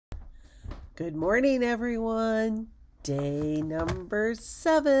Good morning, everyone. Day number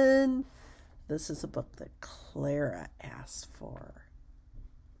 7. This is a book that Clara asked for.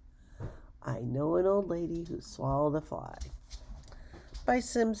 I Know an Old Lady Who Swallowed a Fly by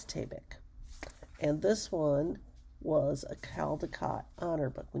Sims Tabak. And this one was a Caldecott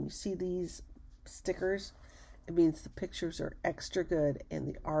honor book. When you see these stickers, it means the pictures are extra good and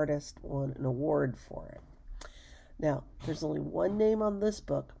the artist won an award for it. Now, there's only one name on this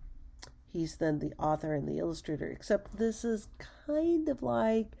book. He's then the author and the illustrator, except this is kind of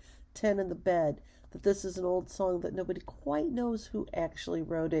like 10 in the Bed, that this is an old song that nobody quite knows who actually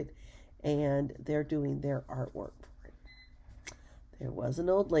wrote it, and they're doing their artwork for it. There was an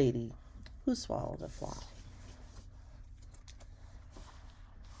old lady who swallowed a fly.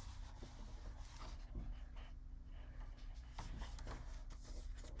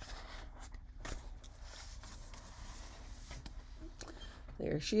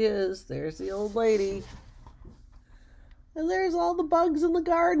 There she is. There's the old lady. And there's all the bugs in the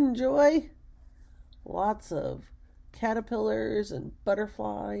garden, Joy. Lots of caterpillars and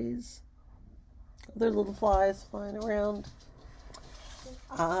butterflies. Other little flies flying around.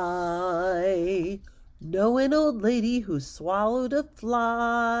 I know an old lady who swallowed a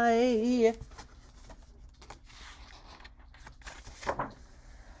fly.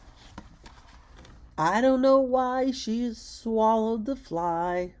 I don't know why she swallowed the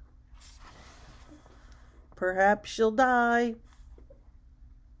fly. Perhaps she'll die.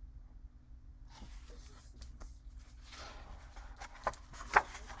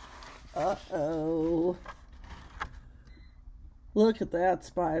 Uh-oh. Look at that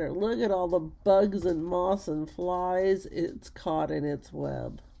spider. Look at all the bugs and moths and flies it's caught in its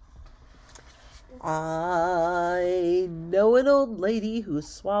web. I know an old lady who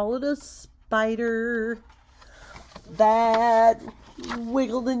swallowed a spider that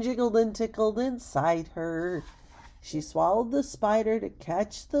wiggled and jiggled and tickled inside her. She swallowed the spider to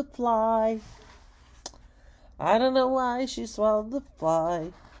catch the fly. I don't know why she swallowed the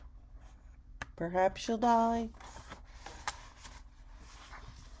fly. Perhaps she'll die.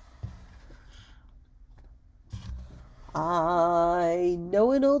 I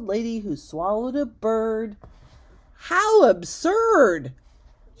know an old lady who swallowed a bird. How absurd!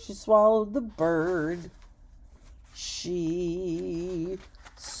 She swallowed the bird. She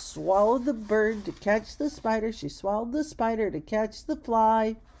swallowed the bird to catch the spider. She swallowed the spider to catch the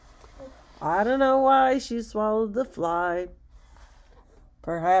fly. I don't know why she swallowed the fly.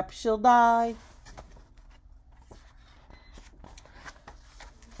 Perhaps she'll die.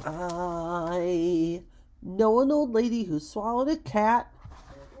 I know an old lady who swallowed a cat.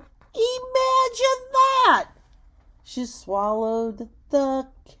 Imagine that! She swallowed the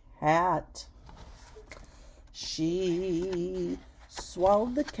cat. She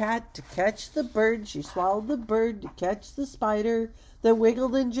swallowed the cat to catch the bird. She swallowed the bird to catch the spider that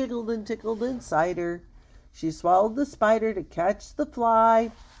wiggled and jiggled and tickled inside her. She swallowed the spider to catch the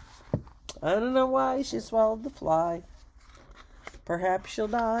fly. I don't know why she swallowed the fly. Perhaps she'll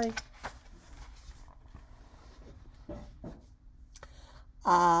die.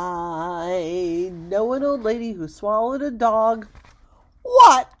 I know an old lady who swallowed a dog.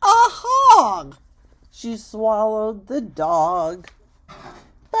 What a hog! She swallowed the dog.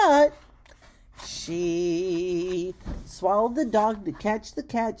 But she swallowed the dog to catch the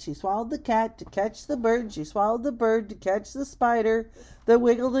cat. She swallowed the cat to catch the bird. She swallowed the bird to catch the spider that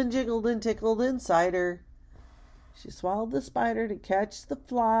wiggled and jiggled and tickled inside her. She swallowed the spider to catch the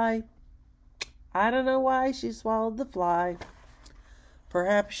fly. I don't know why she swallowed the fly.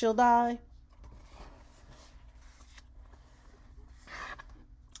 Perhaps she'll die.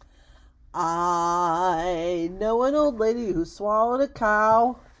 I know an old lady who swallowed a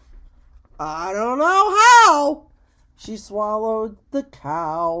cow. I don't know how she swallowed the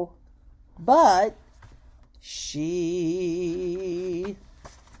cow, but she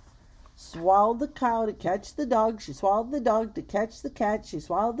swallowed the cow to catch the dog. She swallowed the dog to catch the cat. She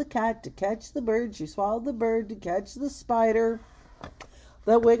swallowed the cat to catch the bird. She swallowed the bird to catch the spider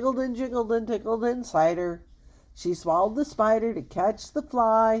that wiggled and jiggled and tickled inside her. She swallowed the spider to catch the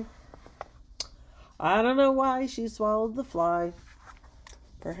fly. I don't know why she swallowed the fly.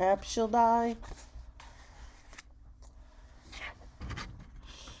 Perhaps she'll die.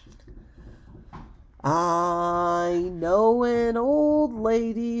 I know an old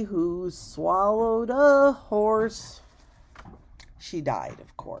lady who swallowed a horse. She died,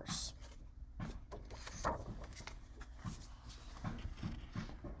 of course.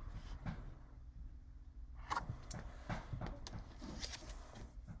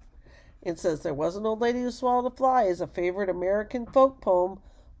 It says there was an old lady who swallowed a fly is a favorite American folk poem,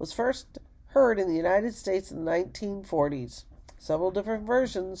 was first heard in the United States in the 1940s. Several different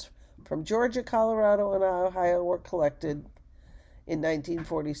versions from Georgia, Colorado, and Ohio were collected in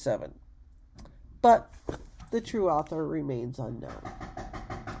 1947. But the true author remains unknown.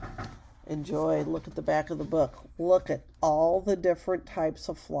 Enjoy. Look at the back of the book. Look at all the different types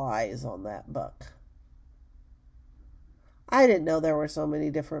of flies on that book. I didn't know there were so many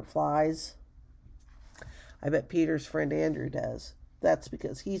different flies. I bet Peter's friend Andrew does. That's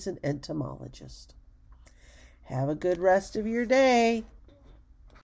because he's an entomologist. Have a good rest of your day.